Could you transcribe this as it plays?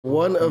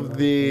One of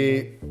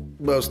the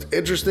most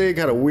interesting,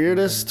 kind of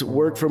weirdest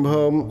work from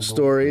home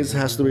stories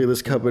has to be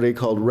this company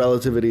called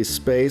Relativity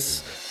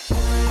Space.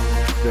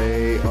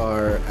 They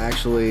are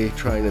actually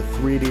trying to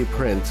 3D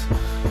print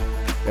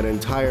an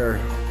entire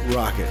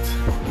rocket.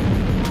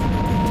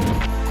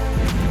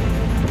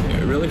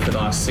 Really, for the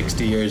last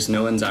 60 years,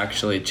 no one's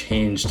actually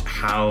changed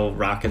how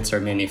rockets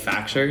are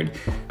manufactured.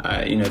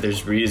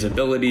 There's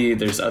reusability,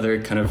 there's other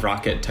kind of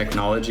rocket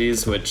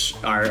technologies which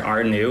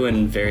are new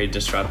and very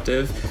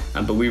disruptive,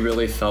 but we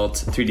really felt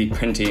 3D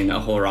printing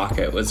a whole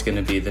rocket was going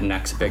to be the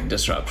next big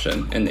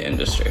disruption in the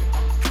industry.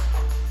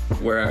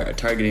 We're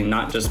targeting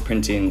not just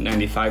printing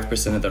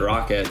 95% of the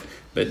rocket,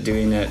 but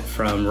doing it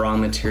from raw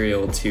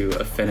material to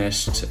a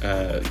finished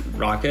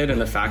rocket in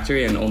the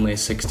factory in only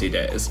 60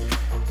 days.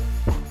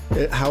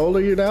 How old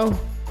are you now?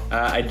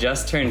 I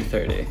just turned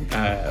 30.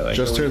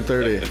 Just turned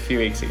 30. A few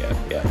weeks ago,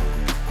 yeah.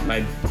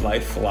 My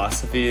life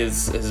philosophy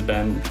has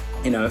been,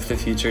 if the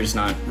future's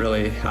not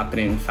really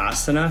happening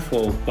fast enough,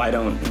 well, why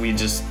don't we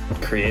just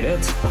create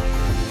it?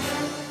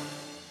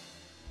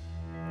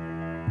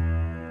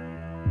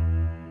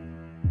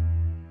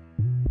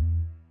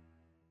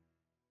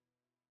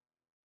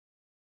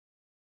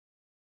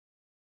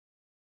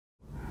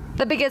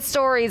 The biggest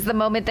stories the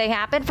moment they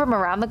happen from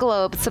around the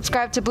globe.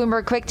 Subscribe to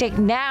Bloomberg Quicktake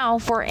now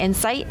for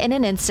insight in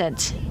an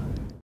instant.